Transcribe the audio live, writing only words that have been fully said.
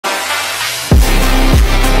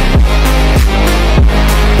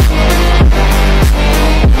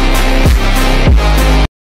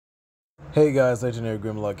Hey guys, Legendary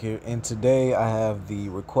Grimlock here, and today I have the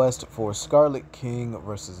request for Scarlet King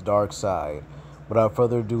versus Darkseid. Without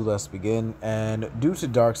further ado, let's begin. And due to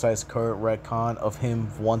Darkseid's current retcon of him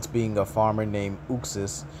once being a farmer named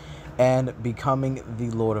Uxas and becoming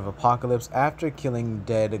the Lord of Apocalypse after killing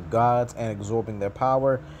dead gods and absorbing their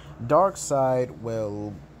power, Darkseid,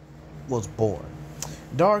 was born.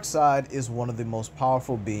 Darkseid is one of the most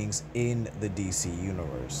powerful beings in the DC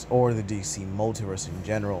universe, or the DC multiverse in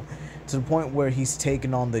general, to the point where he's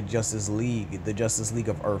taken on the Justice League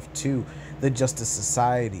of Earth 2, the Justice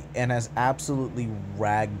Society, and has absolutely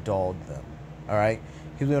ragdolled them. Alright?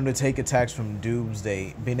 He's been able to take attacks from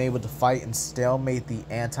Doomsday, been able to fight and stalemate the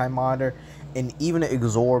Anti-Monitor, and even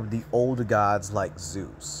absorb the old gods like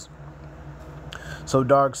Zeus. So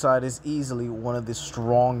Darkseid is easily one of the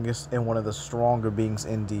strongest and one of the stronger beings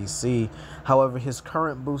in DC. However, his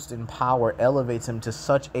current boost in power elevates him to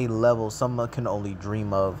such a level someone can only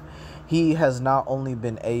dream of. He has not only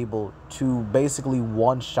been able to basically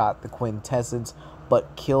one-shot the Quintessence,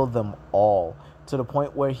 but kill them all, to the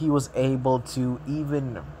point where he was able to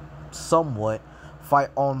even somewhat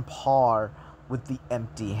fight on par with the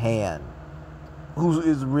Empty Hand, who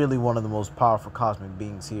is really one of the most powerful cosmic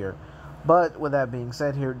beings here. But with that being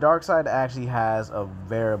said here, Darkseid actually has a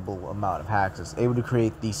variable amount of hacks. It's able to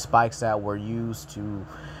create these spikes that were used to,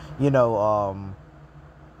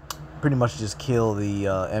 pretty much just kill the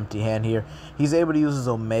Empty Hand here. He's able to use his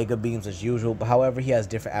Omega Beams as usual, but however, he has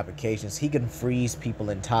different applications. He can freeze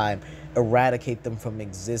people in time, eradicate them from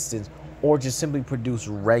existence, or just simply produce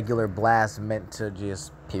regular blasts meant to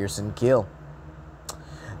just pierce and kill.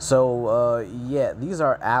 So, yeah, these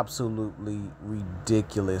are absolutely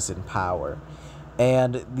ridiculous in power.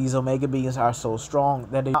 And these Omega Beings are so strong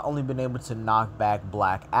that they've not only been able to knock back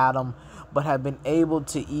Black Adam, but have been able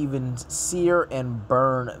to even sear and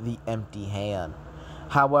burn the Empty Hand.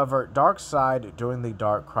 However, Darkseid, during the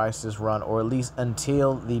Dark Crisis run, or at least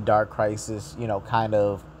until the Dark Crisis, kind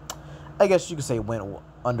of, I guess you could say, went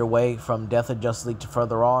underway from Death of Justice League to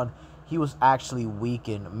further on, he was actually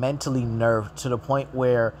weakened, mentally nerfed, to the point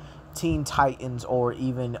where Teen Titans or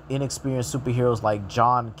even inexperienced superheroes like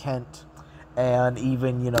John Kent and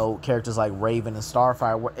even, characters like Raven and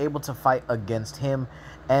Starfire were able to fight against him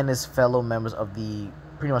and his fellow members of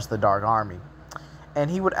pretty much the Dark Army. And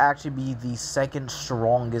he would actually be the second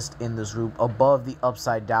strongest in this group, above the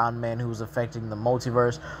Upside Down Man, who's affecting the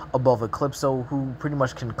multiverse, above Eclipso, who pretty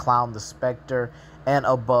much can clown the Spectre, and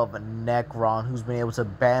above Necron, who's been able to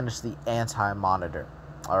banish the Anti-Monitor.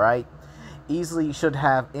 Alright? Easily should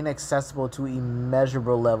have inaccessible to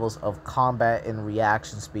immeasurable levels of combat and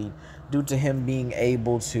reaction speed, due to him being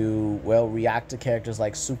able to, react to characters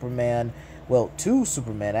like Superman, to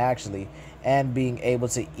Superman actually, and being able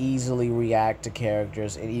to easily react to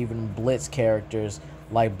characters and even blitz characters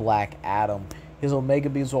like Black Adam. His Omega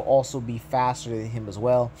Beams will also be faster than him as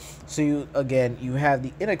well. So you have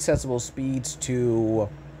the inaccessible speeds to,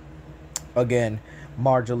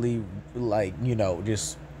 marginally,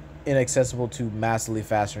 just inaccessible to massively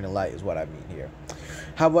faster than light is what I mean here.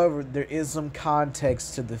 However, there is some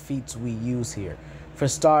context to the feats we use here. For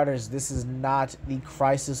starters, this is not the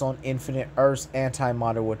Crisis on Infinite Earths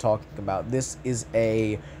Anti-Monitor we're talking about. This is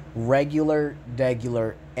a regular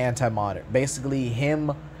Anti-Monitor. Basically,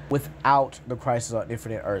 him without the Crisis on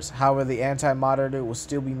Infinite Earths. However, the Anti-Monitor will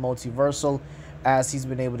still be multiversal, as he's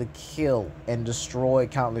been able to kill and destroy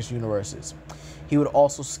countless universes. He would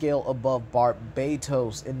also scale above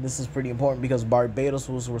Barbatos, and this is pretty important because Barbatos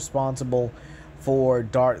was responsible for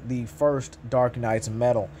the first Dark Knight's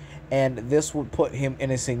medal, and this would put him in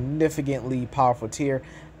a significantly powerful tier,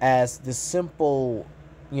 as the simple,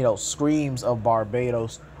 screams of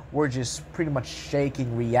Barbatos were just pretty much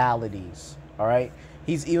shaking realities. Alright?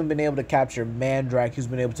 He's even been able to capture Mandrake, who's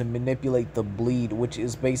been able to manipulate the bleed, which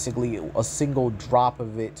is basically a single drop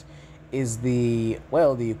of it is the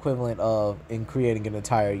equivalent of in creating an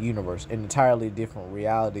entire universe, an entirely different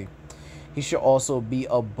reality. He should also be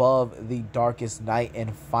above the Darkest Night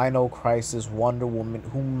and Final Crisis Wonder Woman,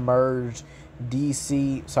 who merged New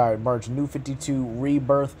 52,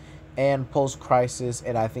 Rebirth, and Post-Crisis,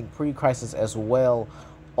 and I think Pre-Crisis as well,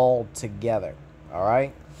 all together.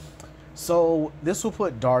 Alright? So this will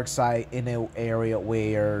put Darkseid in an area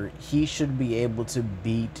where he should be able to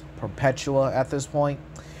beat Perpetua at this point,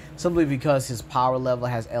 simply because his power level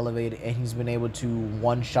has elevated and he's been able to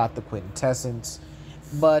one-shot the Quintessence.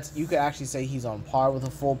 But you could actually say he's on par with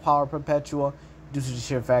a full power Perpetua, due to the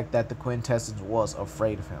sheer fact that the Quintessence was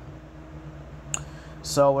afraid of him.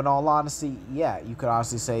 So in all honesty, yeah, you could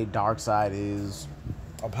honestly say Darkseid is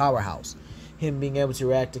a powerhouse. him being able to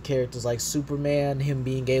react to characters like Superman, him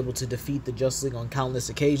being able to defeat the Justice League on countless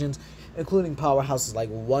occasions, including powerhouses like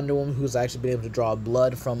Wonder Woman, who's actually been able to draw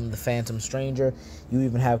blood from the Phantom Stranger. You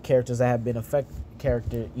even have characters that have been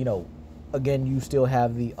again, you still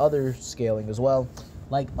have the other scaling as well,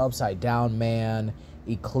 like Upside Down Man,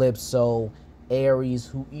 Eclipso, Ares,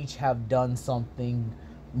 who each have done something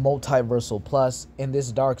multiversal plus. In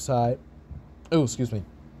this Darkseid,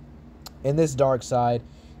 in this Darkseid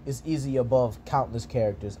is easy above countless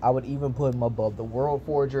characters. I would even put him above the World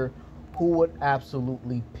Forger, who would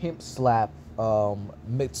absolutely pimp slap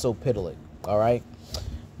Mixopidalic. All right.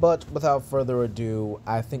 But without further ado,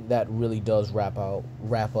 I think that really does wrap up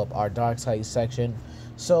our Darkseid section.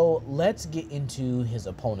 So let's get into his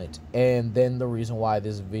opponent, and then the reason why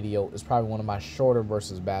this video is probably one of my shorter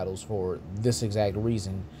versus battles for this exact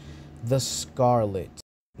reason: the Scarlet.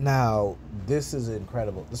 Now, this is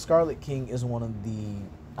incredible. The Scarlet King is one of the,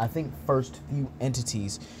 I think, first few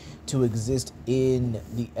entities to exist in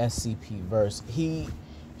the SCP verse. He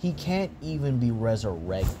can't even be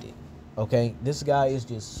resurrected. Okay, this guy is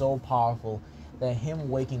just so powerful that him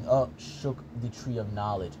waking up shook the Tree of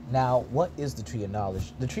Knowledge. Now, what is the Tree of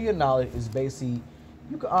Knowledge? The Tree of Knowledge is basically,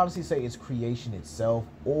 you could honestly say it's creation itself,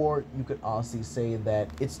 or you could honestly say that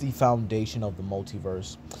it's the foundation of the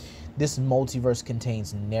multiverse. This multiverse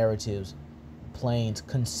contains narratives, planes,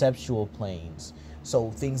 conceptual planes.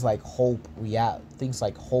 So things like hope,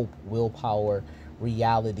 willpower,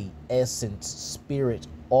 reality, essence, spirit,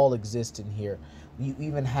 all exist in here. You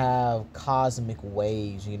even have cosmic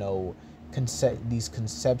waves, these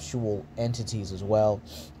conceptual entities as well.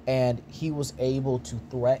 And he was able to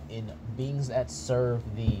threaten beings that serve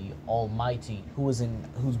the Almighty, who's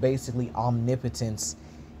basically omnipotence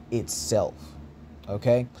itself.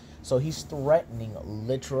 Okay, so he's threatening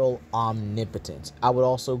literal omnipotence. I would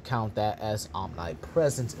also count that as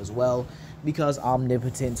omnipresence as well, because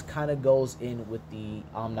omnipotence kind of goes in with the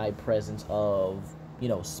omnipresence of,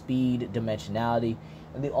 speed, dimensionality,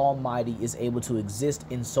 and the Almighty is able to exist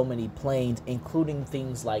in so many planes, including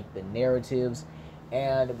things like the narratives,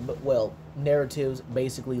 narratives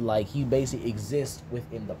basically, like, he basically exists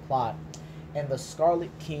within the plot. And the Scarlet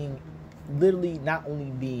King literally not only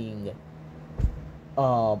being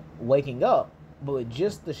waking up, but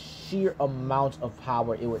just the sheer amount of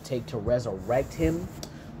power it would take to resurrect him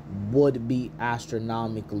would be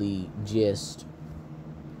astronomically just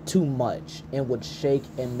too much, and would shake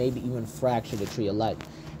and maybe even fracture the Tree of Life.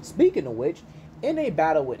 Speaking of which, in a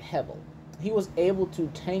battle with Hevel, he was able to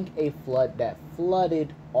tank a flood that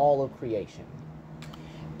flooded all of creation,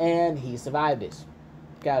 and he survived this.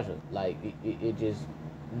 Casual, like it just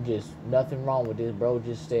nothing wrong with this, bro.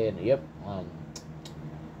 Just said, yep,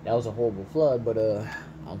 that was a horrible flood, but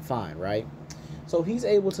I'm fine, right? So he's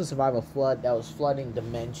able to survive a flood that was flooding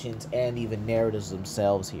dimensions and even narratives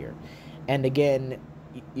themselves here. And again,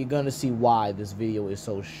 you're going to see why this video is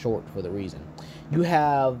so short for the reason. You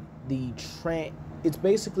have it's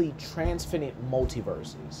basically transfinite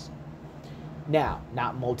multiverses. Now,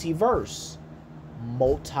 not multiverse,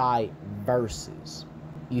 multiverses.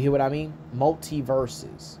 You hear what I mean?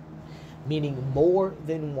 Multiverses, meaning more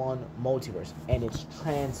than one multiverse, and it's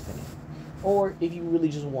transfinite. Or if you really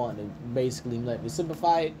just want to basically let me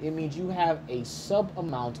simplify it, it means you have a sub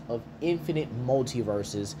amount of infinite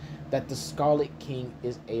multiverses that the Scarlet King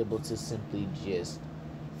is able to simply just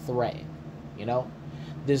threaten.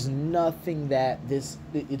 There's nothing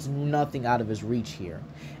it's nothing out of his reach here.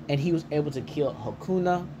 And he was able to kill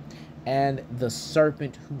Hakuna and the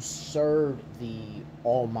serpent who served the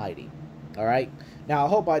Almighty. All right. Now, I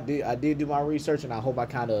hope I did do my research, and I hope I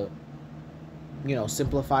kind of,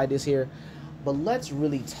 simplified this here. But let's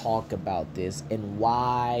really talk about this and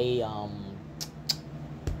why,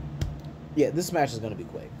 this match is going to be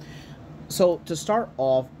quick. So, to start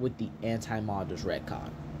off with the Anti-Monitors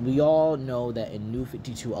retcon, we all know that in New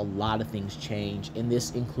 52, a lot of things changed, and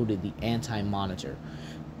this included the Anti-Monitor.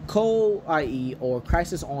 Co-IE, or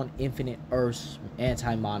Crisis on Infinite Earth's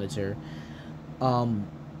Anti-Monitor,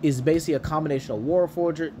 is basically a combination of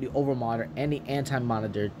Warforger, the Overmonitor, and the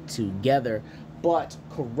Anti-Monitor together, but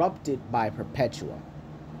corrupted by Perpetua.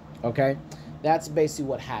 Okay? That's basically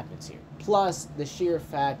what happens here. Plus, the sheer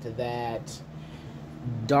fact that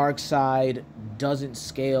Darkseid doesn't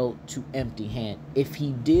scale to empty hand. If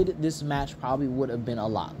he did, this match probably would have been a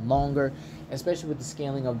lot longer, especially with the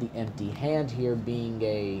scaling of the empty hand here being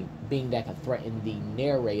that can threaten the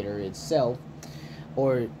narrator itself,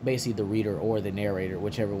 or basically the reader or the narrator,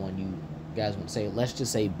 whichever one you guys want to say. Let's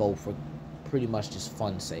just say both for pretty much just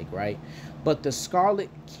fun's sake, right? But the Scarlet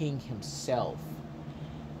King himself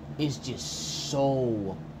is just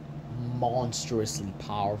so monstrously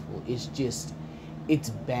powerful. It's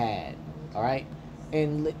bad, all right?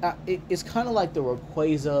 And it's kind of like the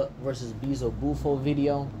Rayquaza versus Bezo Bufo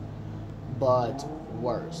video, but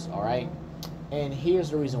worse, alright? And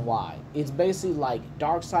here's the reason why. It's basically like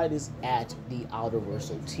Darkseid is at the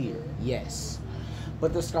Multiversal tier, yes.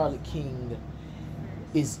 But the Scarlet King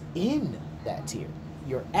is in that tier.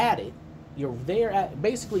 You're at it. You're there at,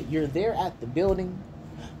 basically, you're there at the building,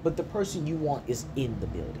 but the person you want is in the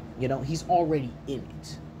building. You know, he's already in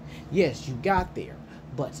it. Yes, you got there,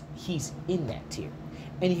 but he's in that tier.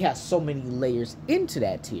 And he has so many layers into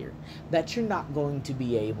that tier that you're not going to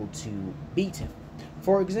be able to beat him.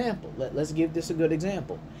 For example, let's give this a good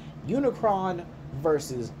example. Unicron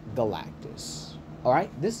versus Galactus.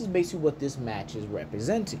 Alright, this is basically what this match is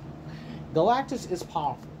representing. Galactus is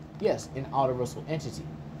powerful, yes, an Multiversal entity.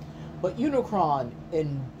 But Unicron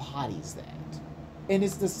embodies that. And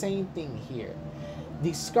it's the same thing here.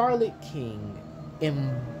 The Scarlet King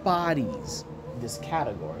embodies this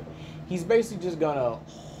category. He's basically just gonna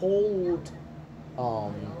hold,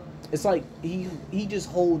 it's like he just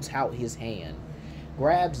holds out his hand,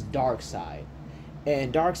 grabs Darkseid,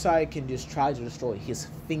 and Darkseid can just try to destroy his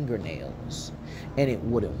fingernails, and it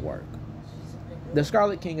wouldn't work. The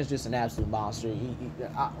Scarlet King is just an absolute monster.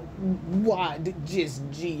 Y'all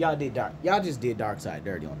just did Darkseid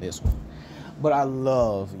dirty on this one. But I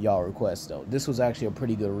love y'all requests though. This was actually a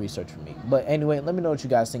pretty good research for me. But anyway, let me know what you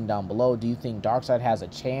guys think down below. Do you think Darkseid has a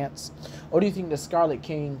chance? Or do you think the Scarlet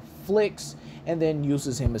King flicks and then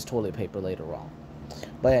uses him as toilet paper later on?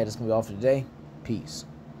 But yeah, that's gonna be all for today. Peace.